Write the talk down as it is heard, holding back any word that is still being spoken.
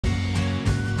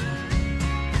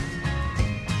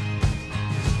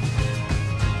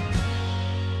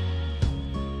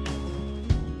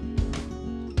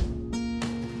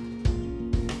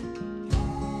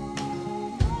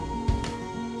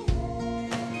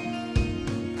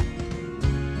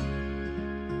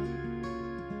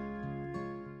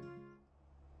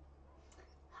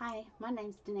My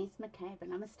name's Denise McCabe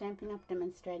and I'm a Stampin' Up!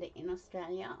 Demonstrator in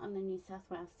Australia on the New South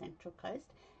Wales Central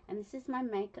Coast, and this is my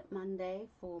Make-Up Monday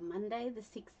for Monday the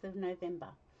 6th of November.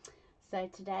 So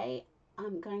today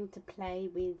I'm going to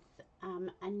play with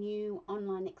a new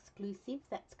online exclusive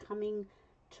that's coming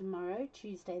tomorrow,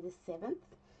 Tuesday the 7th.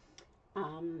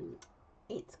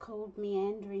 It's called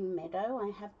Meandering Meadow.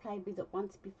 I have played with it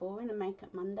once before in a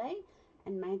Make-Up Monday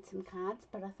and made some cards,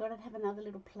 but I thought I'd have another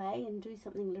little play and do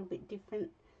something a little bit different.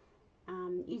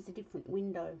 Use a different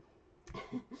window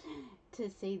to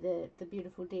see the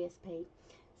beautiful DSP.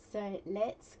 So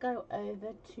let's go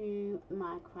over to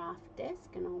my craft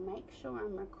desk and I'll make sure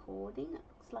I'm recording. It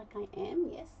looks like I am.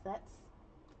 Yes, that's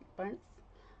bonus.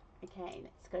 Okay,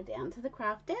 let's go down to the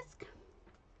craft desk.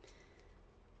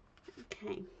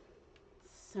 Okay,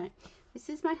 so this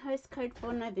is my host code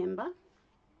for November.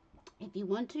 If you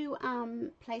want to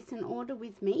place an order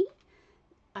with me,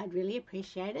 I'd really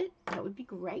appreciate it. That would be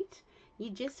great. You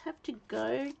just have to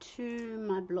go to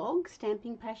my blog,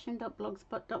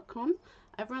 stampingpassion.blogspot.com.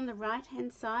 Over on the right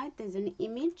hand side there's an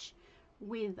image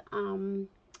with the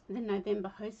November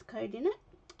host code in it,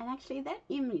 and actually that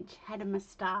image had a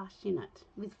moustache in it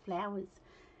with flowers,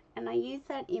 and I use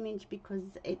that image because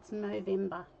it's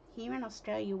Movember. Here in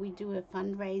Australia we do a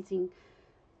fundraising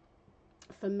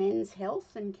for men's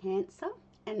health and cancer,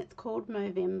 and it's called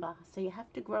Movember, so you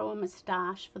have to grow a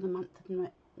moustache for the month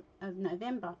of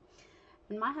November.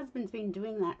 And my husband's been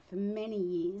doing that for many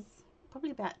years,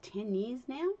 probably about 10 years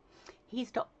now. He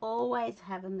used to always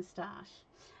have a moustache,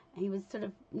 and he was sort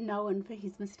of known for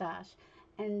his moustache,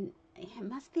 and it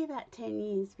must be about 10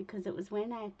 years because it was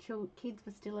when our kids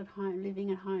were still at home,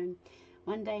 living at home.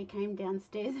 One day he came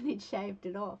downstairs and he'd shaved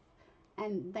it off,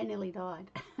 and they nearly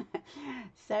died.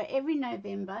 So every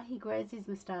November he grows his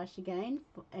moustache again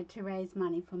to raise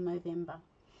money for Movember.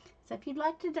 So if you'd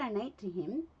like to donate to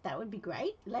him, that would be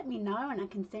great. Let me know and I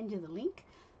can send you the link.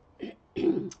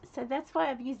 So that's why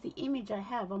I've used the image I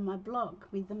have on my blog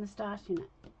with the moustache in it.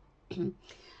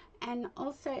 And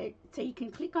also, so you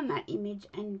can click on that image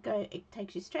and go, it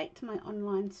takes you straight to my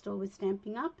online store with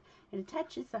Stamping Up. It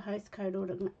attaches the host code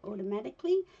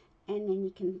automatically, and then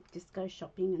you can just go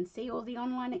shopping and see all the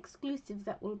online exclusives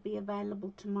that will be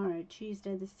available tomorrow,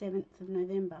 Tuesday the 7th of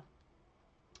November.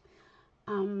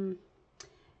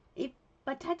 If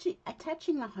by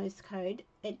attaching the host code,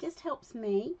 it just helps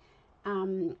me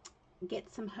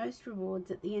get some host rewards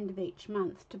at the end of each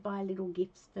month to buy little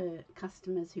gifts for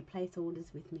customers who place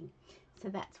orders with me. So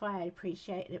that's why I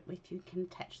appreciate it if you can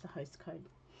attach the host code.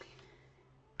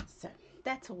 So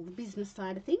that's all the business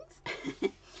side of things.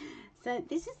 So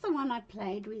this is the one I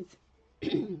played with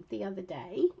the other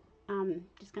day.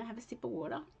 Just going to have a sip of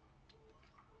water.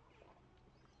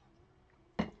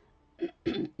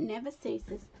 Never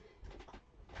ceases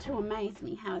to amaze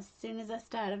me how as soon as I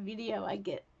start a video I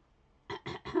get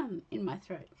in my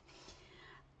throat.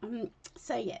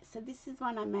 So yeah, so this is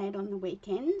one I made on the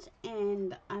weekend,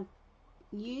 and I've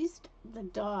used the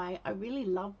die. I really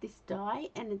love this die,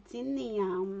 and it's in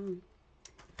the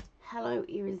Hello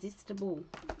Irresistible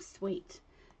suite.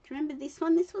 Do you remember this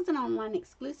one? This was an online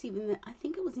exclusive, and I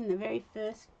think it was in the very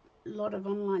first lot of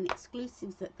online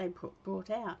exclusives that they brought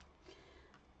out.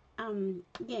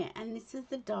 Yeah, and this is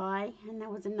the die, and there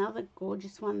was another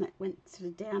gorgeous one that went sort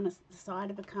of down the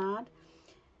side of a card.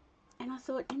 And I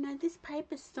thought, you know, this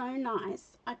paper's so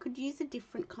nice, I could use a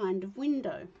different kind of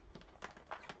window.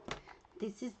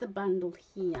 This is the bundle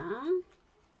here.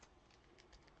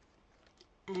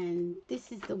 And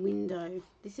this is the window.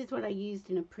 This is what I used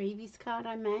in a previous card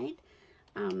I made.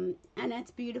 And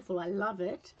it's beautiful. I love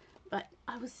it. But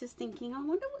I was just thinking, I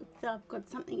wonder if I've got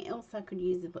something else I could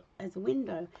use as a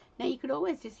window. Now, you could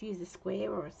always just use a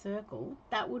square or a circle.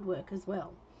 That would work as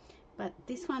well. But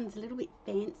this one's a little bit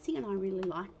fancy and I really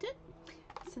liked it.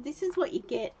 So this is what you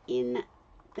get in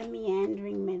the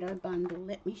Meandering Meadow bundle.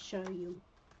 Let me show you.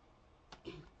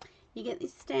 You get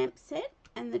this stamp set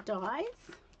and the dies.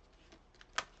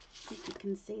 If you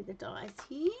can see the dies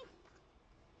here.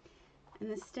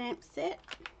 And the stamp set.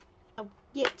 I've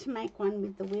yet to make one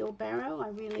with the wheelbarrow. I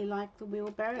really like the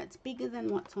wheelbarrow. It's bigger than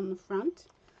what's on the front.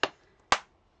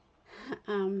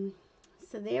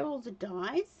 So they're all the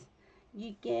dies.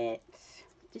 You get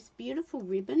this beautiful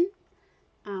ribbon.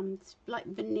 It's like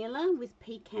vanilla with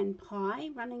pecan pie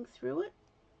running through it,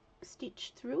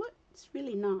 stitched through it. It's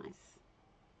really nice.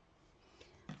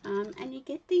 And you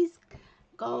get these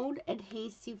gold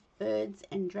adhesive birds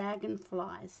and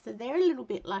dragonflies. So they're a little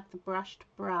bit like the brushed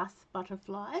brass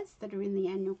butterflies that are in the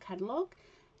annual catalogue,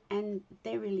 and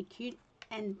they're really cute,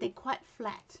 and they're quite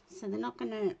flat, so they're not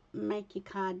going to make your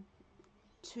card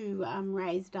too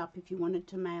raised up if you wanted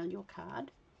to mail your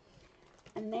card.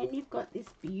 And then you've got this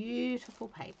beautiful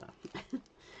paper.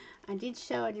 I did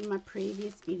show it in my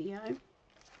previous video.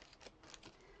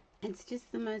 It's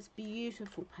just the most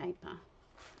beautiful paper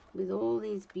with all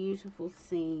these beautiful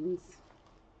scenes.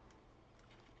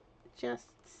 Just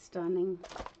stunning.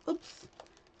 Oops.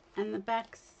 And the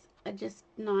backs are just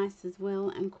nice as well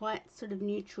and quite sort of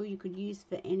neutral. You could use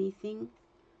for anything.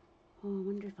 Oh, I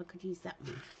wonder if I could use that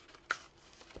one.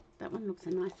 That one looks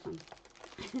a nice one.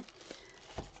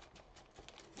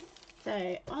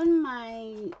 So on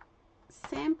my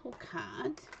sample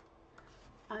card,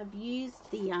 I've used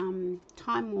the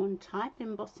Time Worn Type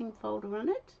embossing folder on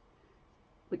it,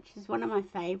 which is one of my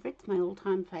favourites, my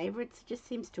all-time favourites. It just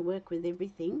seems to work with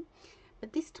everything.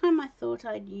 But this time I thought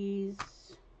I'd use,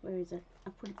 where is it? I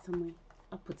put it somewhere.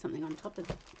 I'll put something on top of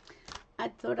it. I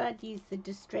thought I'd use the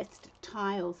Distressed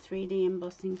Tile 3D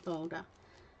embossing folder.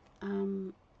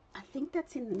 I think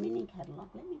that's in the mini catalogue.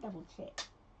 Let me double check.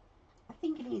 I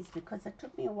think it is because it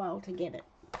took me a while to get it.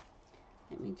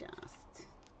 Let me just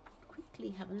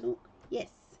quickly have a look. Yes,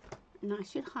 and I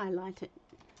should highlight it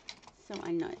so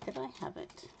I know that I have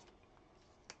it.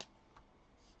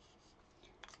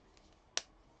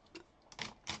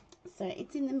 So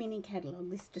it's in the mini catalogue,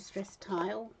 this Distressed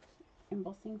Tile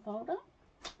embossing folder.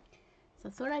 So I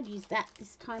thought I'd use that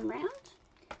this time round,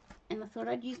 and I thought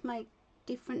I'd use my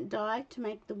different die to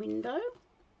make the window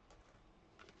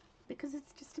because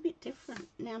it's just a bit different.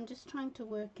 Now I'm just trying to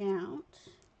work out,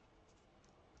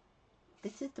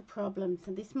 this is the problem,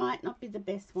 so this might not be the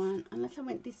best one unless I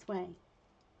went this way.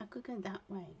 I could go that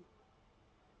way.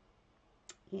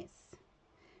 Yes,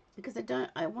 because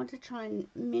I want to try and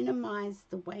minimize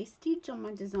the wastage on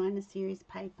my designer series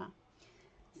paper.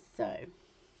 So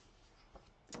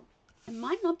it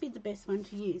might not be the best one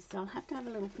to use, so I'll have to have a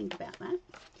little think about that.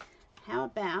 How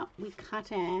about we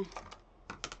cut our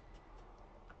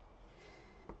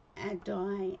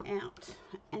die out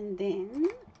and then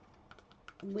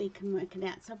we can work it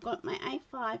out. So I've got my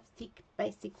A5 thick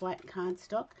basic white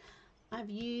cardstock. I've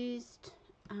used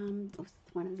what's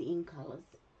one of the in colours,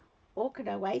 Orchid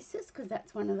Oasis, because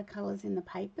that's one of the colours in the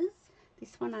papers.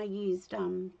 This one I used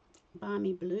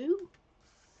Balmy Blue,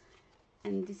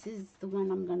 and this is the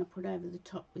one I'm going to put over the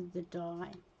top with the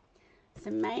die. So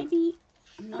maybe,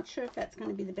 I'm not sure if that's going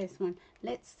to be the best one.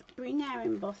 Let's bring our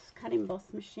cut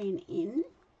emboss machine in,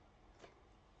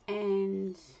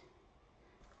 and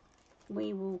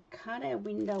we will cut our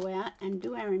window out and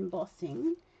do our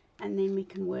embossing, and then we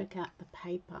can work out the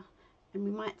paper, and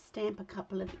we might stamp a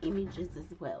couple of images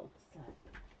as well.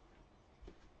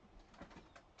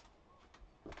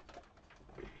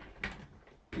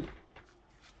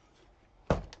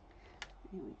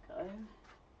 There we go.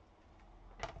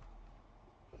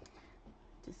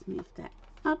 Just move that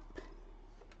up,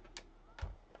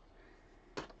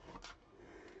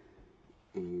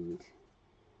 and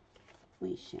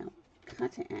we shall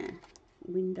cut our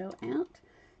window out.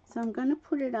 So I'm going to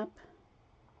put it up,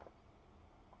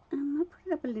 I'll put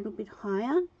it up a little bit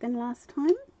higher than last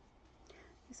time.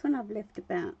 This one I've left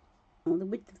about the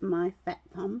width of my fat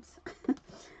thumbs.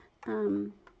 So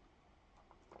I'm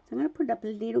going to put it up a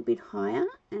little bit higher,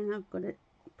 and I've got it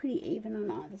pretty even on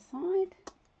either side.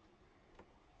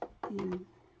 And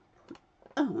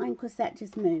oh, and of course that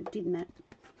just moved, didn't it?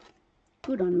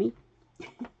 Good on me.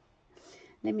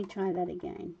 Let me try that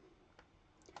again.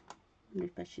 I wonder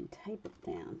if I should tape it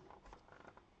down.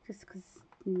 Just because,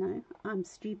 you know, I'm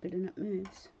stupid and it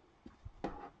moves.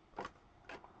 There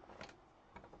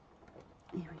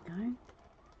we go.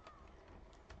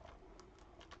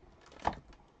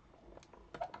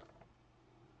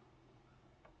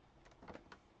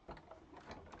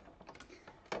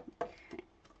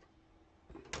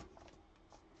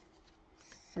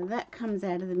 So that comes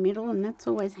out of the middle, and that's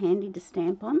always handy to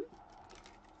stamp on.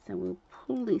 So we'll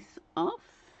pull this off.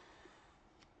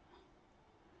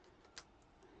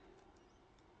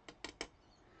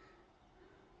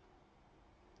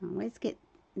 Always get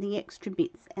the extra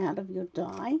bits out of your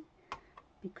die,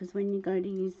 because when you go to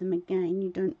use them again, you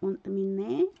don't want them in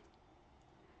there.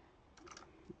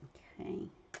 Okay.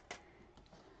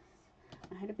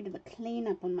 I had a bit of a clean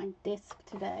up on my desk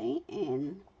today,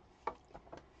 and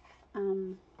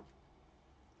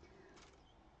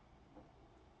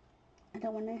I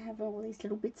don't want to have all these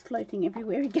little bits floating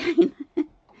everywhere again.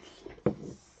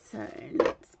 So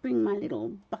let's bring my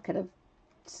little bucket of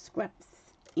scraps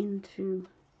into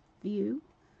view,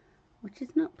 which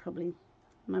is not probably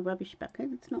my rubbish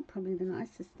bucket. It's not probably the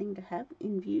nicest thing to have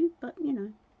in view, but you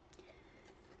know.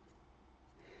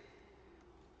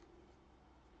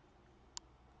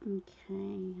 Okay,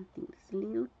 I think there's a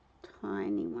little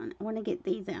tiny one. I want to get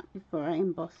these out before I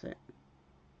emboss it.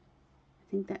 I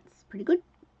think that's pretty good.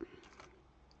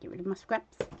 Get rid of my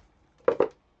scraps.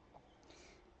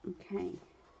 Okay,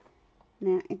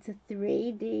 now it's a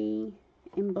 3D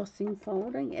embossing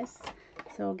folder, yes,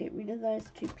 so I'll get rid of those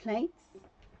 2 plates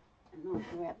and I'll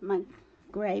grab my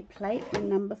grey plate, the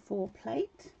number 4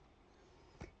 plate.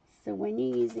 So when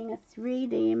you're using a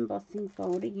 3D embossing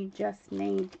folder, you just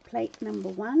need plate number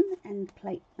 1 and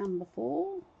plate number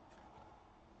 4.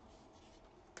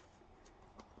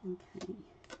 Okay.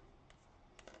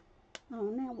 Oh,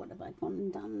 now what have I gone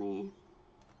and done there?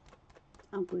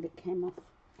 Oh good, it came off.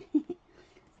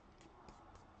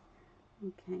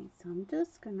 Okay, so I'm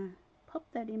just going to pop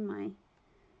that in my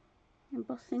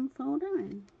embossing folder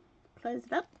and close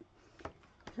it up.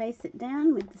 Place it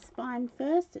down with the spine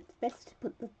first. It's best to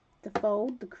put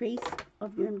the crease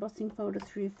of your embossing folder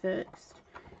through first.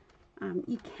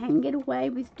 You can get away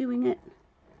with doing it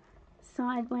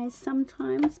sideways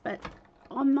sometimes, but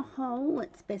on the whole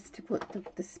it's best to put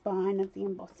the spine of the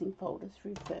embossing folder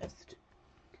through first.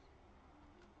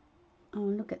 Oh,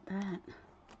 look at that.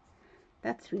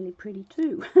 That's really pretty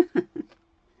too.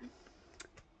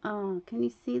 Oh, can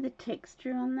you see the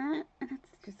texture on that?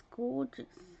 That's just gorgeous.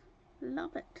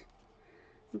 Love it.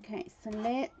 Okay, so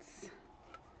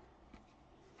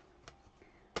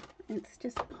let's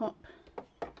just pop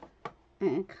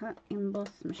a cut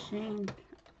emboss machine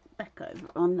back over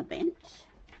on the bench.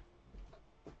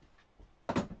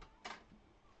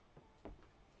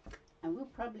 I will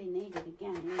probably need it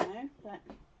again, you know, but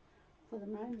for the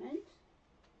moment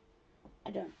I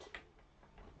don't.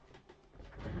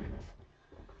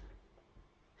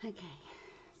 Okay,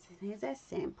 so there's our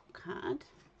sample card,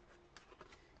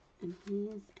 and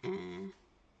here's our,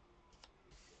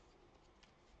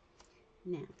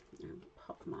 now I'll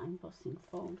pop my embossing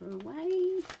folder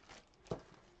away.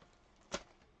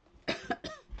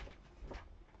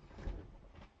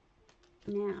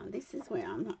 Now this is where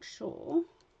I'm not sure.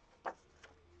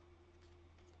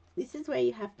 This is where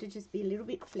you have to just be a little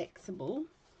bit flexible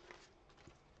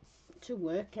to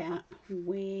work out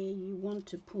where you want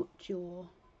to put your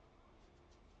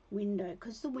window,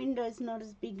 because the window is not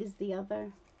as big as the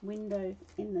other window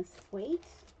in the suite.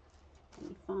 Let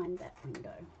me find that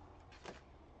window.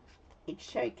 It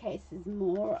showcases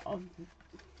more of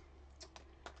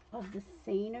the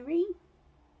scenery.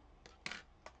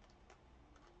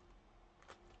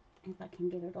 If I can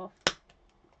get it off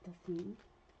the thing.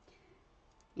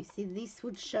 You see, this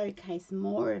would showcase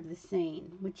more of the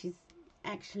scene, which is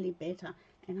actually better.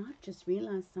 And I've just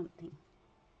realised something.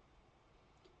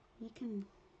 You can...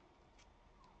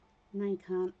 No, you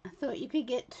can't. I thought you could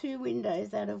get 2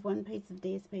 windows out of 1 piece of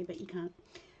DSP, but you can't.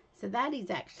 So that is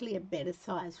actually a better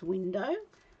sized window.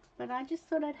 But I just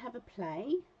thought I'd have a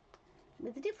play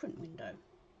with a different window,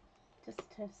 just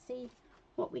to see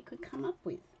what we could come up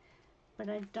with. But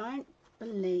I don't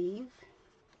believe...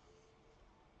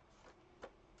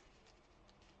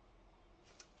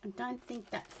 I don't think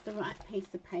that's the right piece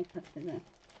of paper for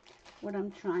what I'm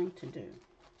trying to do.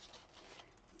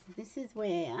 So this is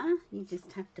where you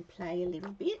just have to play a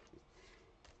little bit.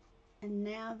 And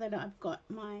now that I've got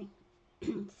my,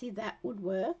 see, that would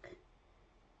work.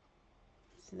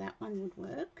 So that one would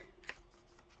work.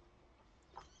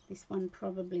 This one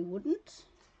probably wouldn't.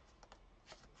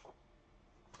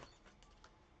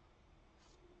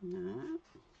 No.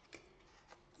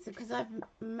 So because I've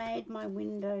made my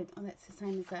window, oh, that's the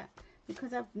same as that.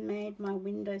 Because I've made my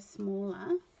window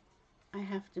smaller, I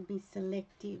have to be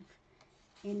selective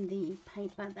in the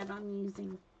paper that I'm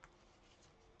using.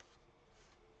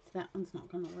 So that one's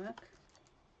not going to work.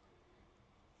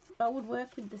 But I would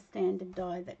work with the standard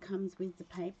die that comes with the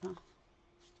paper.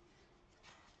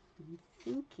 I'm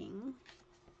thinking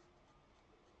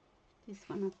this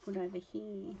one I've put over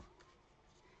here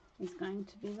is going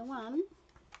to be the one.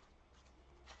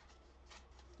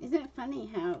 Isn't it funny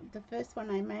how the first one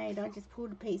I made, I just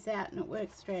pulled a piece out and it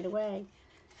worked straight away.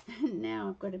 And now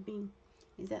I've got a big,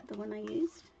 is that the one I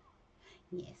used?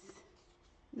 Yes.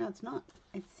 No, it's not.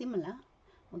 It's similar.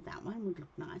 Well, that one would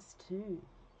look nice too.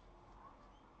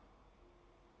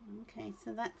 Okay,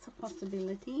 so that's a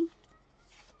possibility.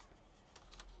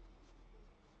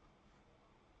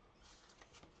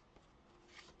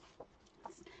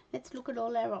 Let's look at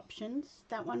all our options.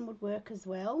 That one would work as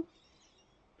well.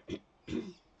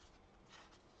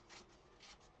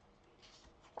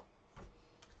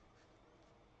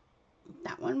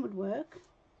 That one would work,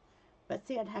 but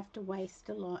see, I'd have to waste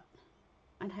a lot.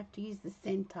 I'd have to use the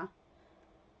center,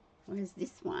 whereas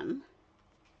this one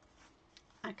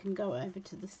I can go over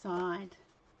to the side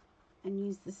and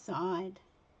use the side,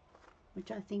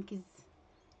 which I think is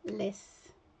less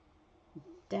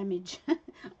damage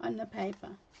on the paper.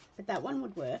 But that one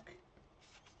would work.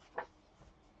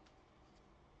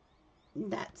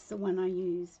 that's the one I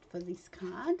used for this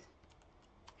card.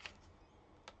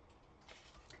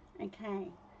 Okay,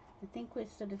 I think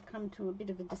we've sort of come to a bit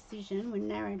of a decision. We've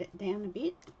narrowed it down a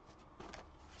bit.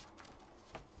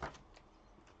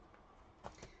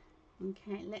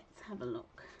 Okay, let's have a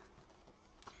look.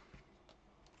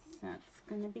 So it's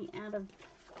going to be out of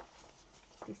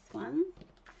this one.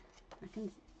 I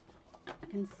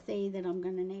can see that I'm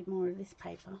going to need more of this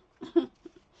paper.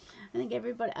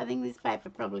 I think this paper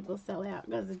probably will sell out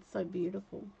because it's so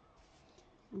beautiful.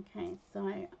 Okay, so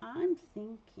I'm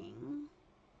thinking,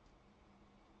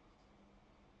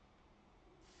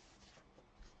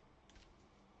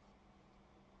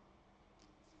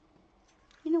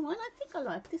 you know what, I think I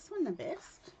like this one the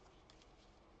best.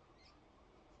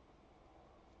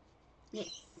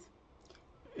 Yes.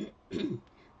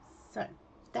 So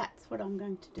that's what I'm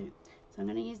going to do. So I'm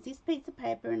going to use this piece of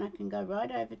paper, and I can go right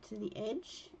over to the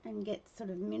edge and get sort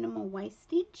of minimal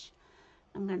wastage.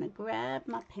 I'm going to grab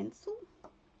my pencil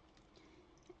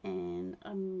and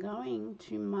I'm going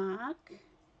to mark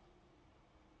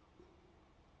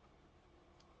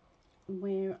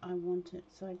where I want it,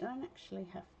 so I don't actually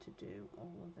have to do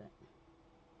all of it.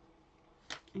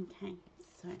 Okay,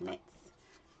 so let's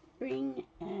bring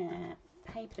a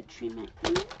paper trimmer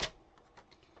in,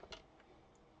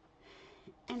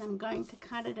 and I'm going to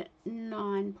cut it at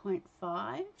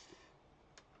 9.5.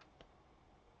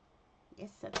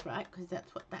 Yes, that's right, because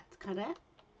that's what that's cut at.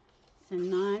 So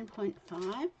 9.5.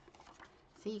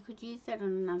 So you could use that on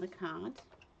another card.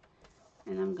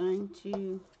 And I'm going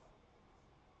to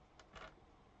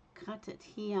cut it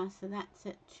here, so that's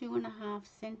at 2.5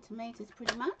 centimeters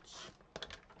pretty much.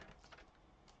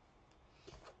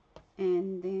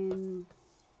 And then,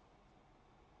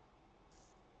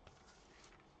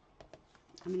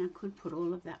 I mean, I could put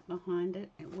all of that behind it,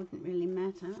 it wouldn't really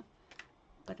matter,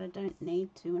 but I don't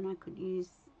need to, and I could use,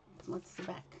 what's the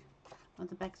back? Oh,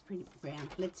 the back's pretty brown.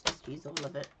 Let's just use all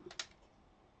of it.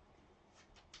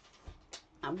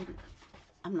 I'm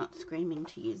not screaming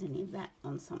to use any of that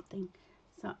on something.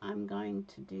 So I'm going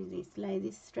to do this, lay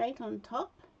this straight on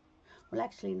top. Well,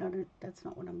 actually, that's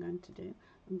not what I'm going to do.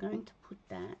 I'm going to put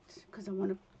that, because I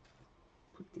want to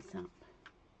put this up.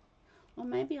 Or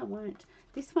maybe I won't.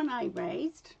 This one I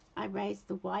raised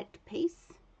the white piece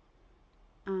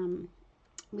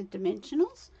with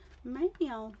dimensionals. Maybe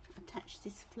I'll attach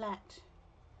this flat.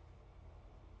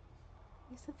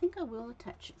 Yes, I think I will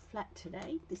attach it flat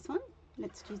today, this one.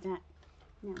 Let's do that.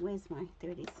 Now, where's my,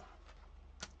 there it is.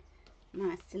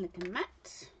 My silicone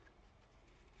mat.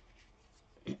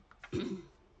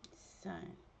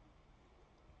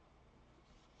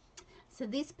 So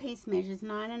this piece measures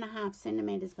 9.5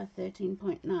 centimeters by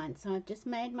 13.9. So I've just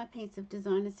made my piece of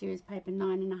designer series paper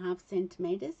 9.5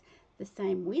 centimeters, the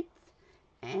same width,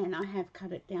 and I have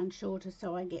cut it down shorter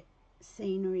so I get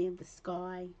scenery of the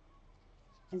sky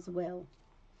as well.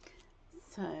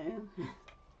 So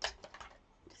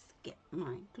just get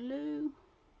my glue,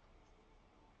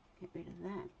 get rid of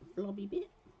that blobby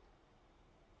bit.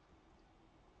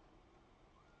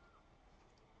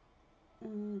 I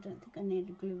don't think I need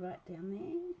to glue right down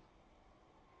there.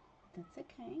 That's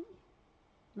okay.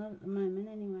 Not at the moment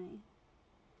anyway.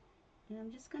 And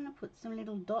I'm just going to put some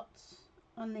little dots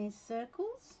on these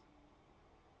circles,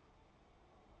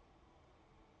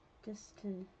 just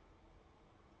to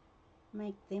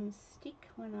make them stick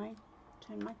when I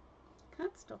turn my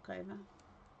cardstock over.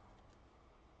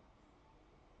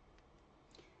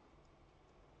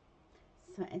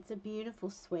 So it's a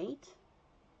beautiful suite.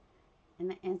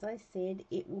 And as I said,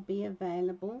 it will be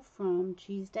available from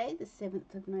Tuesday the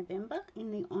 7th of November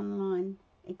in the online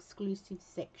exclusive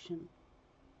section.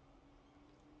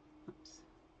 Oops.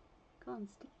 Go on,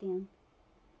 stick down.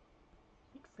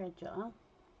 A bit fragile,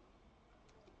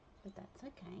 but that's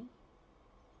okay.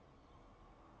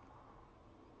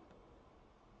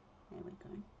 There we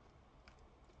go.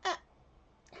 Ah!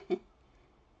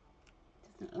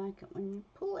 Doesn't like it when you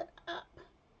pull it up.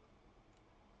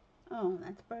 Oh,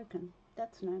 that's broken.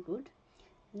 That's no good.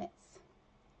 Let's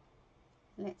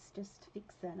just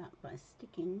fix that up by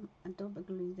sticking a dab of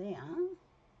glue there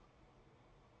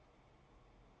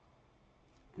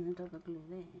and a dab of glue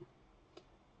there,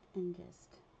 and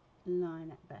just line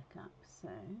it back up so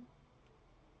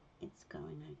it's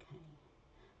going okay.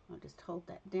 I'll just hold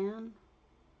that down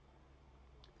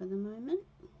for the moment,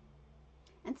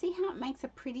 and see how it makes a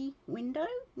pretty window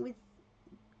with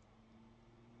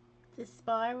the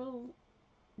spiral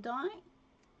die.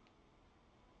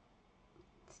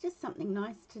 It's just something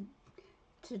nice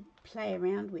to play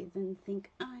around with and think,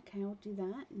 oh, okay, I'll do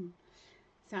that. And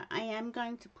so I am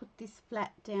going to put this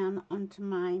flat down onto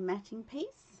my matting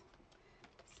piece.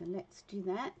 So let's do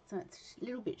that. So it's a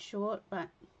little bit short but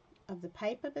of the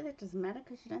paper, but that doesn't matter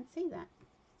because you don't see that.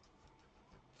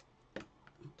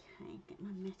 Okay, get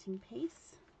my matting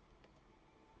piece.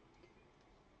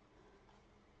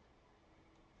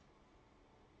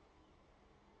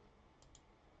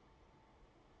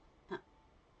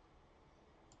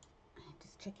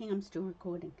 Just checking I'm still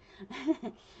recording.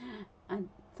 I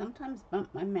sometimes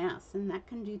bump my mouse and that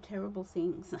can do terrible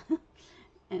things.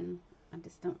 And I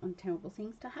just don't want terrible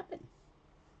things to happen.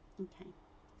 Okay.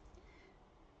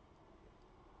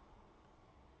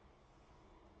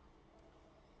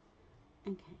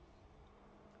 Okay.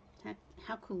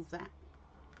 How cool is that?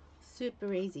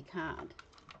 Super easy card.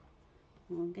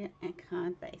 We'll get our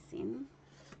card base in.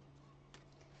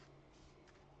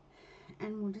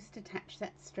 And we'll just attach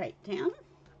that straight down.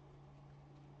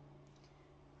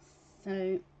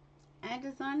 So our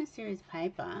designer series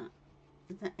paper,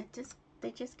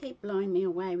 they just keep blowing me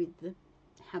away with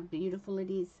how beautiful it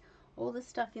is. All the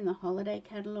stuff in the holiday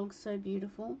catalogue so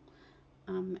beautiful,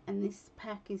 and this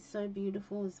pack is so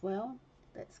beautiful as well.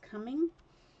 That's coming.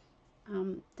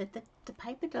 That the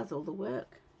paper does all the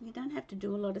work. You don't have to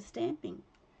do a lot of stamping,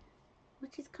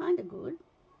 which is kind of good.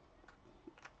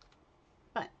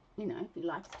 But you know, if you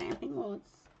like stamping, well,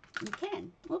 you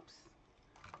can. Whoops,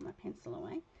 put my pencil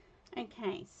away.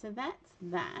 Okay, so that's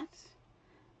that,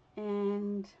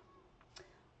 and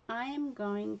I am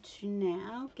going to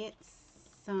now get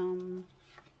some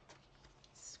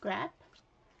scrap.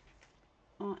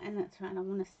 Oh, and that's right, I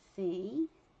want to see.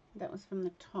 That was from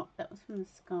the top, that was from the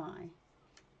sky.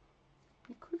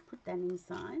 You could put that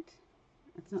inside.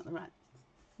 It's not the right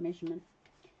measurement.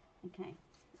 Okay,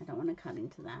 I don't want to cut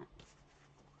into that.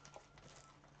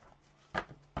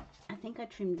 I think I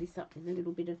trimmed this up with a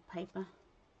little bit of paper.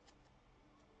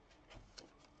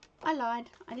 I lied.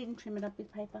 I didn't trim it up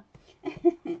with paper.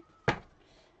 Okay.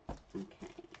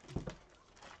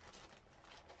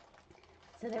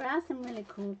 So there are some really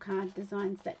cool card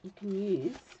designs that you can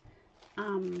use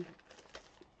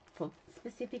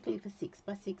specifically for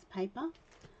 6x6 paper.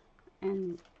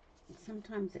 And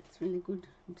sometimes it's really good.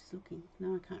 I'm just looking.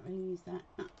 No, I can't really use that.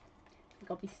 No. I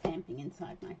think I'll be stamping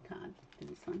inside my card for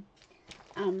this one.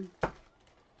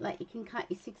 Like you can cut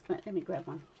your 6x. Let me grab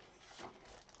one.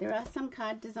 There are some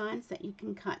card designs that you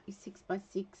can cut your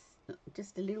 6x6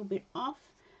 just a little bit off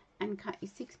and cut your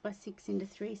 6x6 into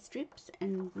 3 strips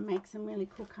and make some really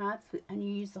cool cards and you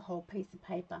use the whole piece of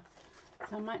paper.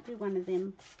 So I might do one of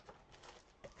them,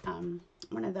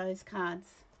 one of those cards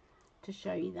to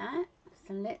show you that.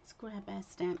 So let's grab our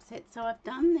stamp set. So I've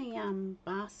done the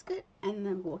basket and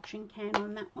the watering can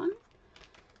on that one.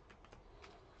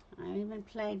 I even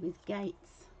played with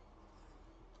gates.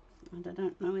 And I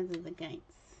don't know whether the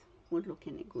gates would look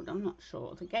any good. I'm not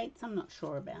sure. The gates I'm not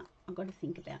sure about. I've got to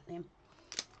think about them.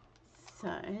 So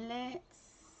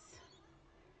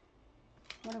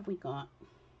what have we got?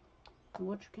 The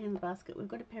water can basket. We've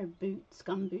got a pair of boots,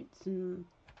 gum boots, and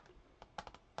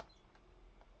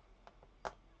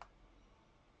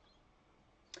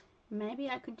maybe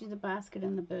I could do the basket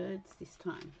and the birds this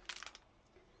time.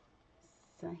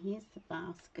 So here's the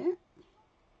basket.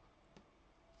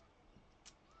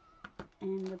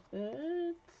 And the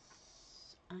birds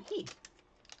are here.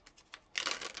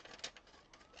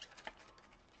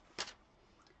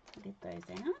 I'll get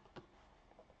those out.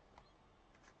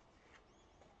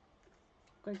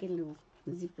 Got to get a little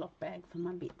Ziploc bag for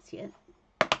my bits yet.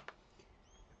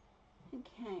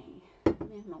 Okay,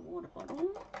 there's my water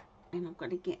bottle. And I've got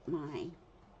to get my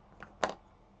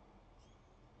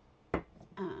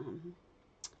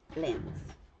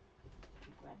blends.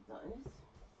 Grab those.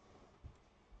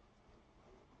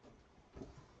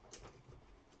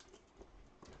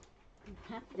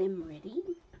 Have them ready.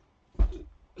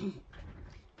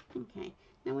 Okay,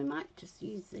 now we might just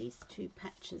use these 2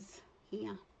 patches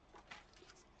here.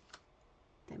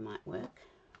 They might work.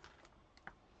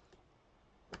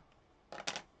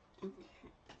 Okay,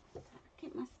 so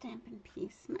get my Stampin'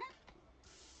 Pierce mat.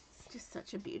 It's just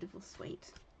such a beautiful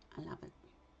suite. I love it.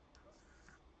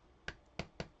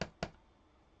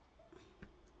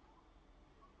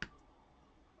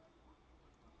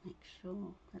 Make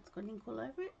sure that's got ink all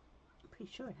over it. I'm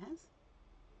pretty sure it has.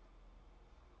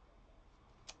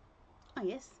 Oh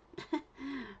yes, I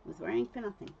was wearing for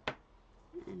nothing.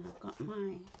 And I've got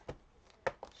my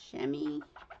chamois.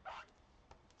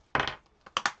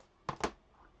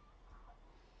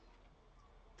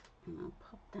 And I'll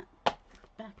pop that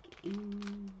back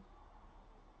in.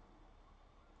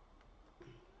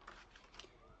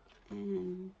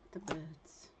 And the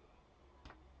birds.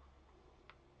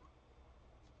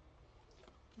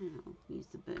 And I'll use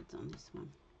the birds on this one.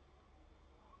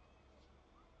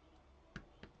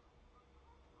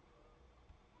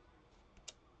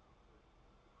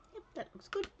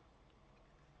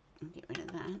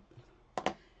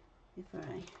 before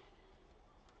I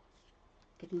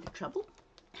get into trouble.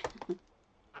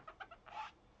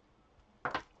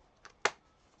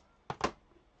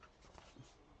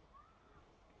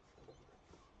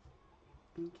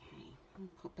 Okay, I'll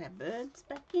pop our birds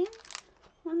back in.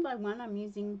 One by one I'm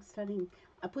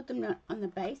I put them on the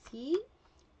base here,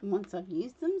 and once I've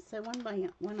used them, so one by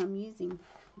one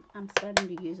I'm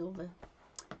starting to use all the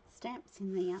stamps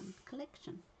in the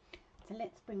collection. So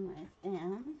let's bring those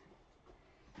down,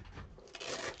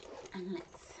 and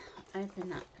let's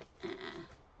open up,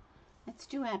 let's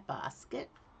do our basket.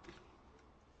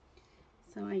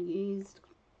 So I used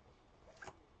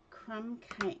crumb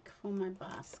cake for my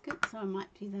basket, so I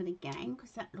might do that again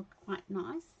because that looked quite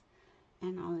nice.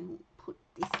 And I'll put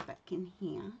this back in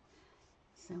here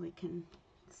so we can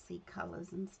see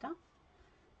colours and stuff.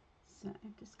 So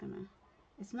I'm just gonna,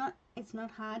 it's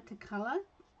not hard to colour.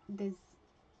 There's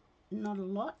not a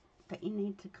lot that you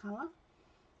need to colour.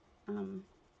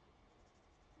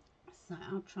 So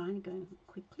I'll try and go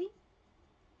quickly.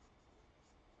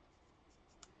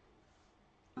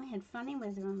 I had funny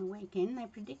weather on the weekend. They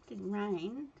predicted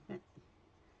rain, but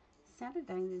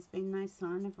Saturday there's been no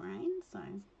sign of rain, so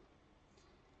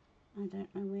I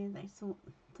don't know where they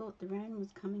thought the rain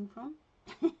was coming from.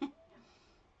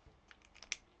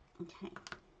 Okay,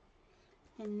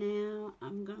 and now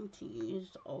I'm going to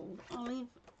use Old Olive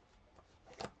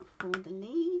for the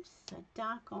leaves. So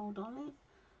dark Old Olive.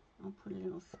 I'll put a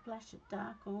little splash of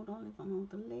dark Old Olive on all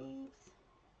the leaves.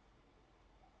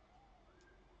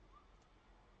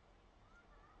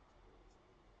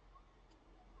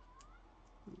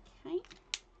 Okay,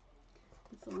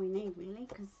 that's all we need really,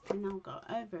 because then I'll go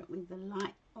over it with the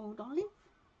light Old Olive.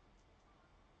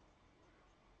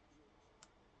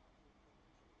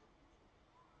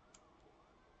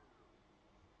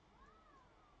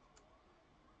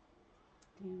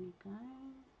 There we go.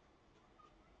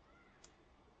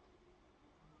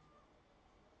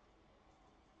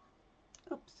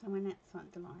 Oops, I went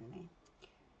outside the line there.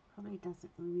 Probably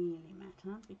doesn't really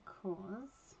matter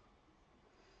because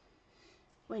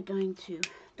we're going to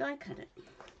die cut it.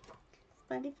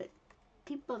 But if it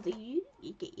did bother you,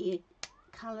 you get your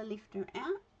colour lifter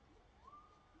out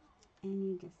and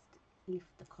you just lift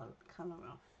the colour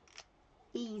off.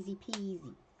 Easy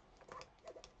peasy.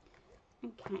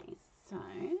 Okay, so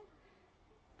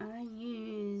I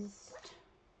used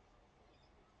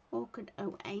Orchid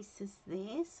Oasis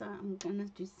there, so I'm going to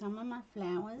do some of my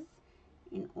flowers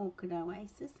in Orchid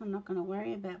Oasis. I'm not going to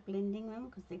worry about blending them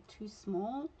because they're too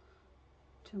small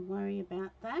to worry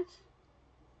about that.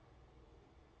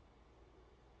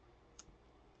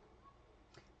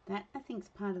 That I think is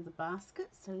part of the basket,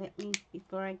 so let me,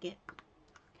 before I get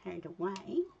carried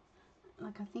away,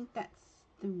 like I think that's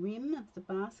the rim of the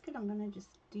basket. I'm going to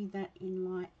just do that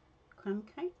in light crumb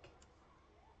cake.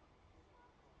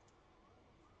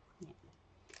 Yeah.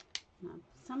 Now,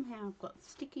 somehow I've got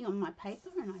sticky on my paper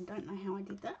and I don't know how I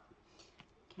did that.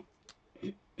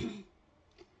 Okay.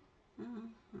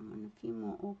 I want a few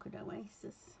more Orchid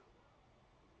Oasis.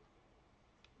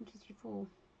 Which is before.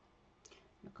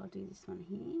 Look, I'll do this one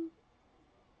here.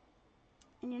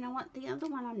 And you know what? The other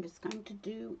one I'm just going to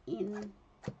do in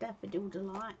Daffodil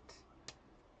Delight.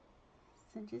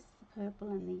 So just the purple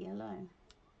and the yellow.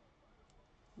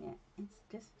 Yeah,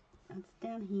 it's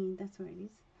down here. That's where it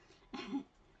is.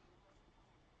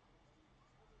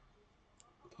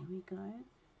 There we go.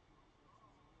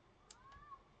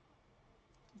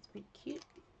 It's a bit cute.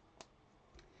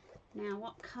 Now,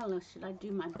 what colour should I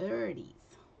do my birdies?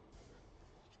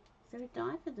 Is there a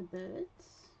die for the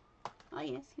birds? Oh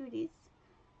yes, here it is.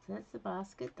 So that's the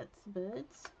basket, that's the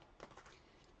birds.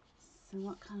 So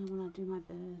what colour will I do my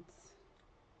birds?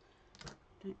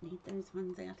 Don't need those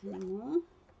ones out anymore.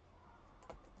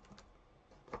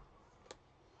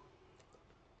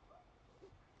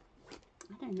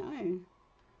 I don't know.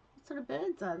 What sort of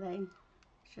birds are they?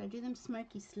 Should I do them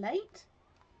smoky slate?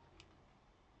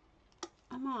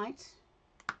 I might.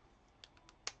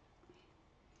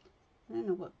 I don't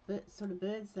know what sort of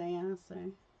birds they are, so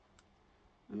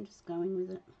I'm just going with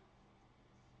it.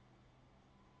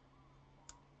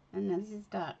 And now this is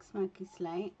dark smoky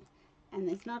slate, and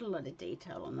there's not a lot of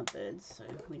detail on the birds, so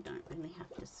we don't really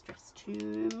have to stress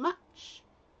too much.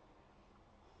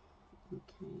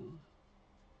 Okay.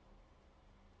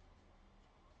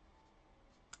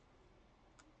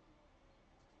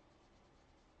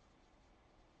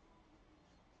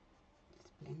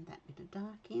 Just blend that bit of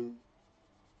dark in.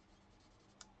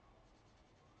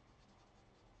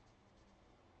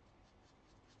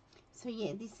 So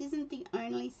yeah, this isn't the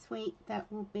only suite that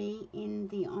will be in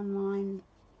the online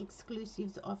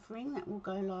exclusives offering that will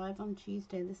go live on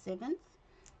Tuesday the 7th.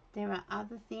 There are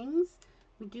other things.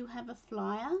 We do have a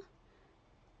flyer.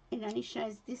 It only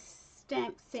shows this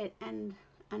stamp set and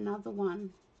another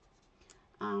one.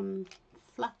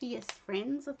 Fluffiest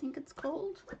Friends, I think it's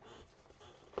called.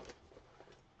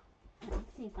 Let me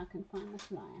see if I can find the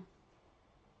flyer.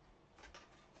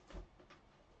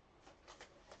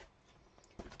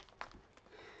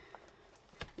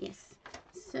 Yes,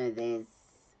 so there's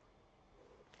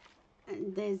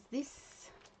this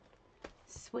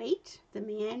suite, the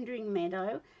Meandering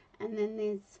Meadow, and then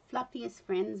there's Fluffiest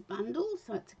Friends bundle.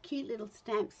 So it's a cute little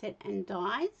stamp set and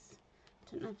dies.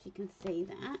 Don't know if you can see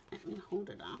that. Let me hold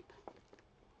it up.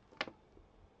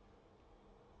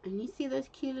 And you see those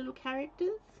cute little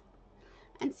characters?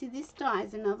 And see, this die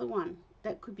is another one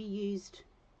that could be used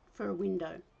for a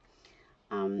window.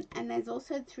 And there's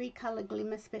also 3-color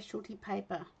glimmer specialty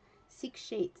paper, 6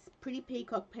 sheets, Pretty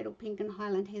Peacock, Petal Pink and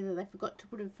Highland Heather. They forgot to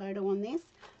put a photo on this,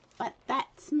 but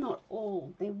that's not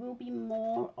all. There will be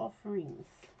more offerings.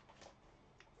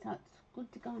 So it's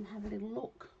good to go and have a little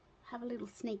look, have a little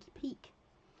sneaky peek.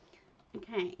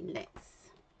 Okay,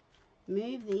 let's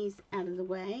move these out of the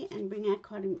way and bring our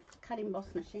cut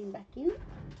emboss machine back in.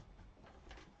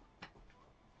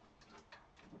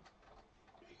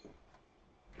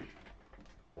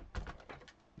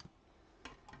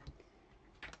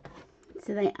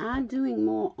 So they are doing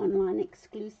more online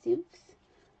exclusives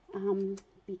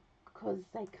because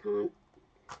they can't,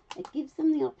 it gives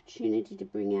them the opportunity to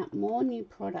bring out more new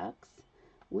products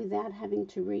without having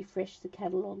to refresh the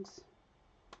catalogues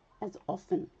as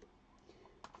often.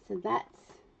 So that's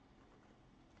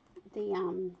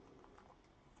the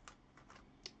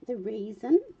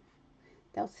reason.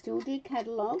 They'll still do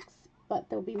catalogues, but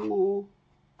there'll be more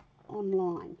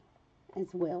online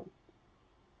as well.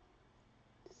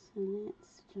 So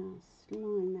let's just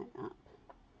line that up.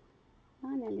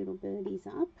 Line our little birdies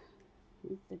up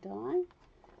with the die.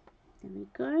 There we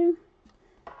go.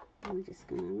 And we're just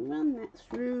going to run that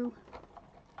through.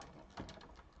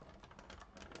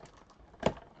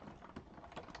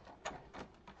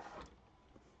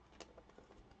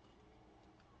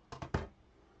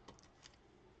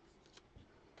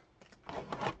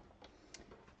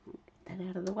 Get that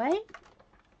out of the way.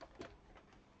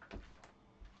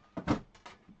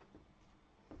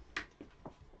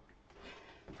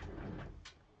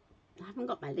 I haven't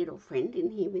got my little friend in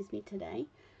here with me today.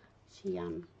 She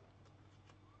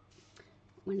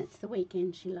when it's the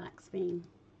weekend, she likes being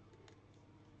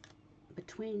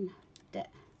between her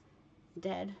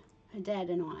dad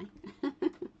and I,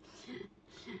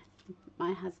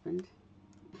 my husband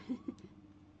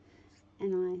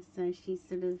and I. So she's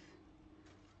sort of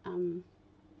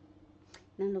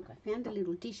now look, I found a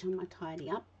little dish on my tidy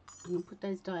up. I'm gonna put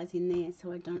those dies in there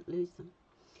so I don't lose them.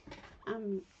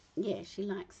 Yeah, she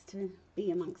likes to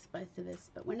be amongst both of us,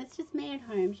 but when it's just me at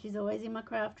home, she's always in my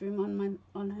craft room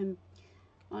on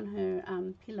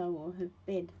her pillow or her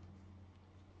bed.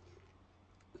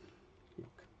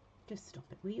 Look, just stop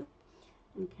it, will you?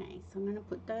 Okay, so I'm going to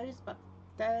put those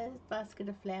basket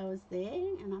of flowers there,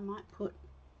 and I might put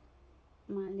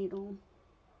my little,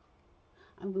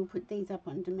 I will put these up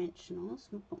on dimensionals.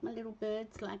 I'll put my little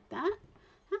birds like that.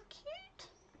 How cute!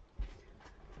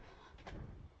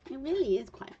 It really is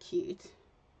quite cute.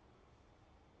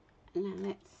 Now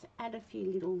let's add a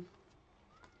few little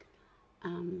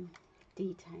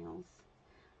details.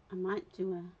 I might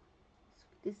do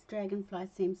this dragonfly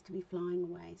seems to be flying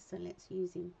away, so let's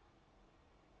use him.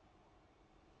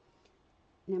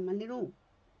 Now my little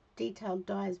detailed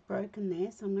die is broken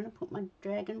there, so I'm going to put my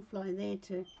dragonfly there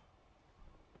to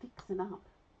fix it up.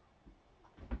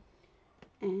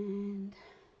 And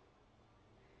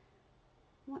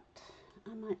what,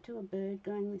 I might do a bird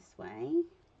going this way.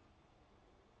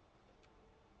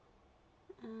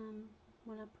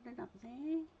 Will I put it up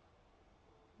there?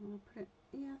 Will I put it,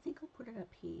 yeah, I think I'll put it up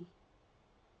here.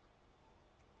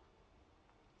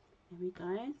 There we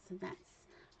go. So that's,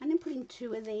 I'm only putting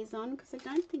 2 of these on because I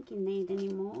don't think you need any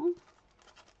more.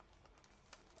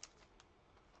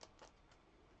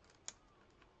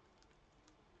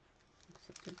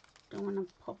 Except I don't want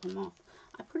to pop them off.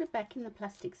 I put it back in the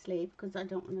plastic sleeve because I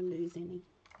don't want to lose any.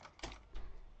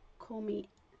 Call me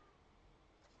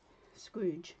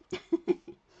Scrooge.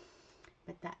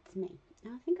 But that's me.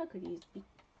 Now I think I could use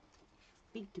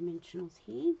big dimensionals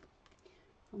here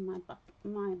for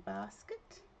my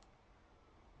basket.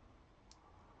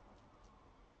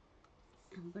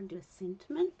 I'm going to do a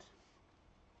sentiment.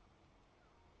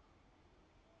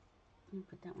 And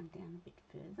put that one down a bit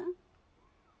further.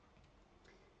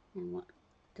 And what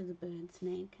do the birds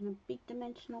need? Can a big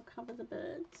dimensional cover the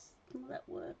birds? Will that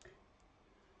work?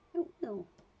 It will.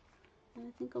 And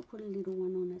I think I'll put a little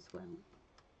one on as well.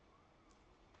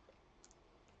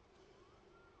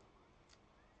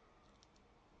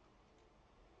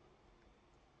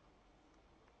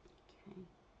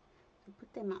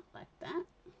 them up like that.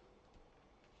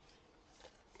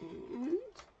 And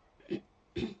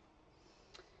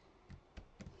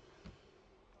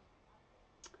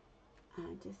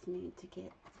I just need to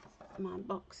get my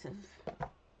box of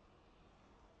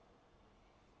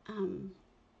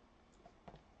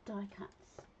die cuts.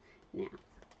 Now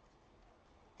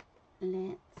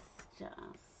let's just,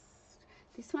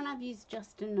 this one I've used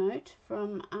Just a Note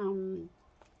from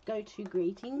Go To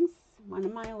Greetings, one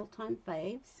of my all-time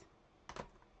faves,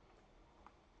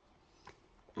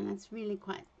 and it's really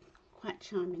quite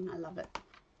charming. I love it.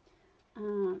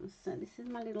 So this is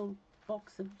my little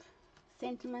box of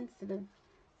sentiments that are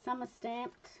some are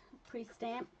stamped,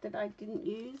 pre-stamped, that I didn't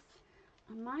use.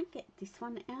 I might get this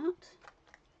one out,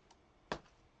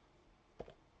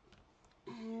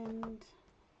 and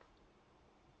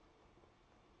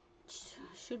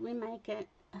should we make it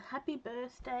a happy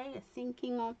birthday, a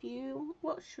thinking of you?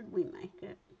 What should we make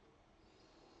it?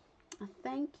 A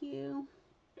thank you.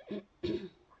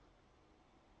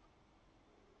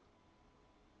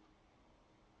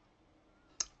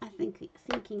 I think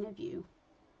thinking of you.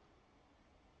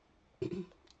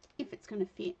 If it's going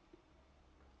to fit.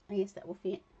 I guess that will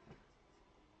fit.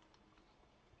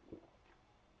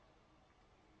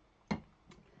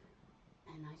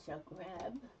 And I shall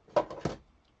grab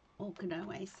Orchid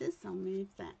Oasis. I'll move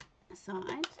that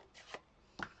aside.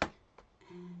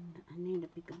 And I need a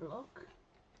bigger block.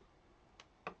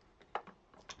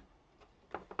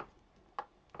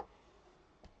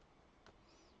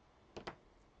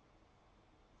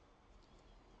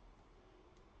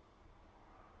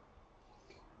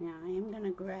 Now I am going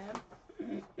to grab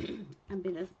a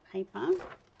bit of paper,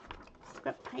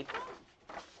 scrap paper,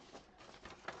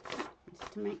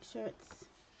 just to make sure it's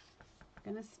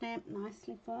going to stamp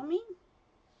nicely for me.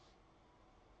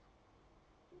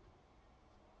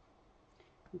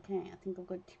 Okay, I think I've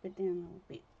got to tip it down a little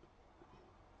bit.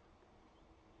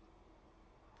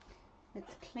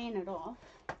 Let's clean it off.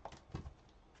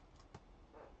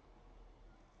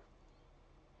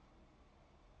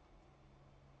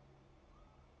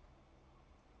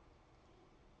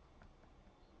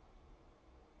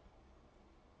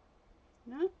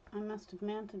 No, I must have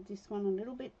mounted this one a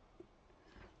little bit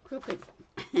crooked.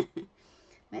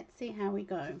 Let's see how we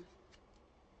go.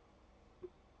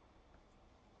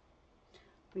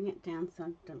 Bring it down so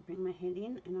I don't bring my head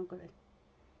in, and I've got to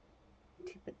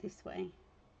tip it this way.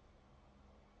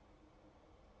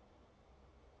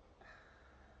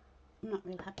 I'm not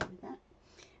real happy with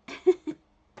that.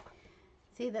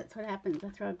 See, that's what happens. I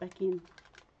throw it back in,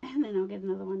 and then I'll get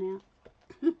another one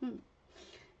out.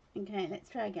 Okay, let's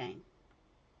try again.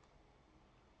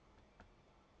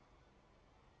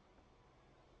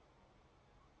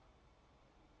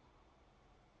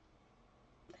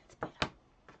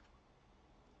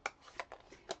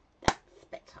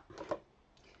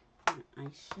 I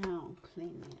shall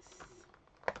clean this.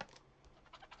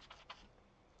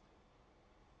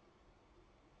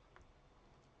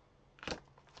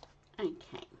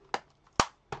 Okay,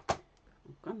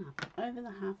 I've gone up over the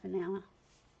half an hour,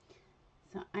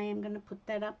 so I am going to put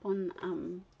that up on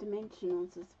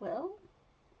dimensionals as well.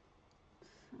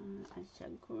 So I shall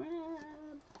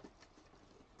grab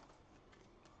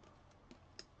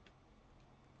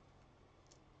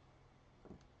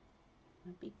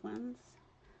my big ones.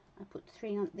 I put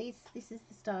 3 on these. This is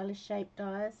the stylish shape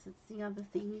dies. It's the other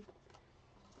thing.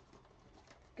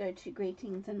 Go To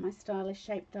Greetings and my stylish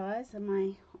shape dies are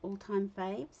my all-time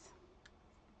faves.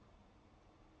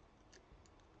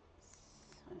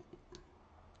 So,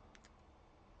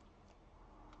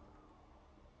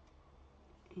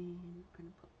 and I'm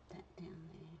going to put that down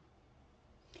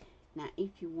there. Now,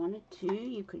 if you wanted to,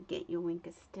 you could get your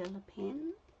Winker Stella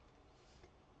pen,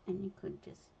 and you could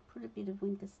just put a bit of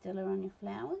Winker Stella on your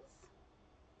flowers.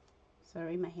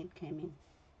 Sorry, my head came in.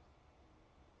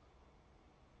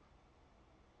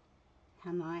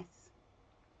 How nice.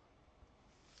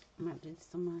 I might do this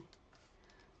on my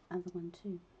other one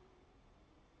too.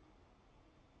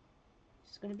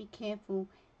 Just got to be careful.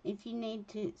 If you need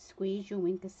to squeeze your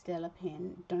Winker Stella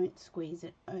pen, don't squeeze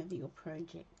it over your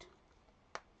project.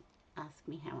 Ask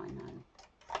me how I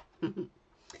know.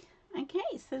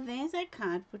 Okay, so there's our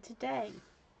card for today.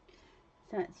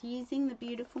 So it's using the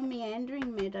beautiful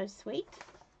Meandering Meadow suite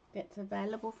that's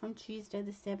available from Tuesday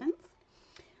the 7th.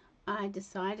 I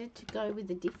decided to go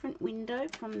with a different window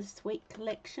from the suite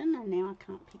collection, and now I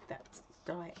can't pick that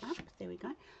die up. There we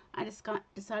go. I just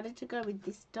decided to go with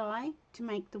this die to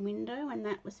make the window, and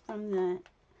that was from the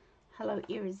Hello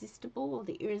Irresistible, or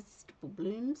the Irresistible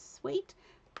Blooms suite,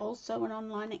 also an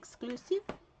online exclusive.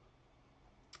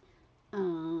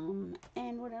 And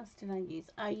what else did I use?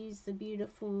 I used the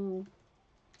beautiful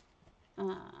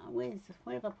where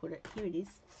have I put it? Here it is.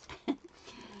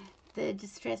 The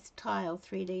Distressed Tile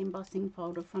 3D embossing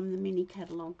folder from the mini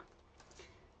catalogue.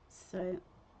 So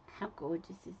how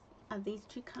gorgeous are these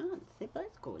two cards? They're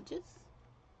both gorgeous.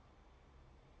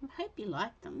 I hope you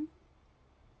like them.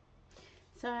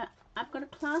 So I've got a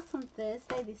class on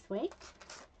Thursday this week.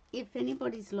 If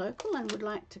anybody's local and would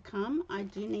like to come, I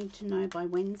do need to know by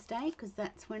Wednesday, because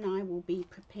that's when I will be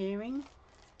preparing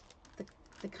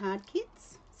the card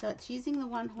kits. So it's using the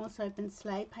One Horse Open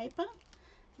Sleigh paper.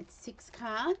 It's 6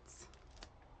 cards.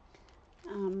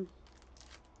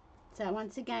 So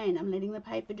once again, I'm letting the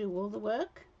paper do all the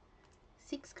work.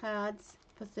 6 cards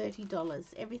for $30.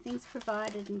 Everything's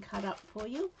provided and cut up for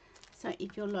you. So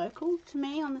if you're local to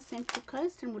me on the Central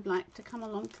Coast and would like to come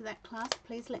along to that class,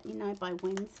 please let me know by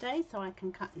Wednesday so I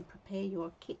can cut and prepare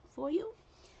your kit for you.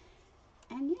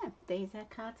 And yeah, there's our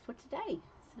cards for today.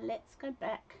 So let's go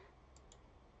back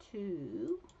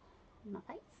to my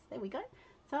face. There we go.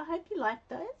 So I hope you like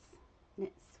those.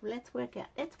 Let's work out.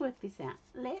 Let's work this out.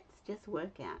 Let's just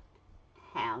work out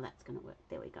how that's going to work.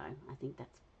 There we go. I think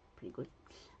that's pretty good.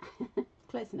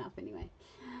 Close enough anyway.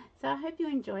 So I hope you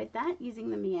enjoyed that,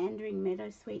 using the Meandering Meadow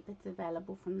suite that's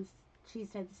available from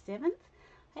Tuesday the 7th.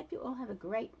 Hope you all have a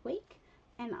great week,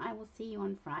 and I will see you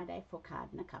on Friday for Card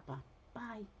and a Cuppa.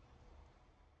 Bye.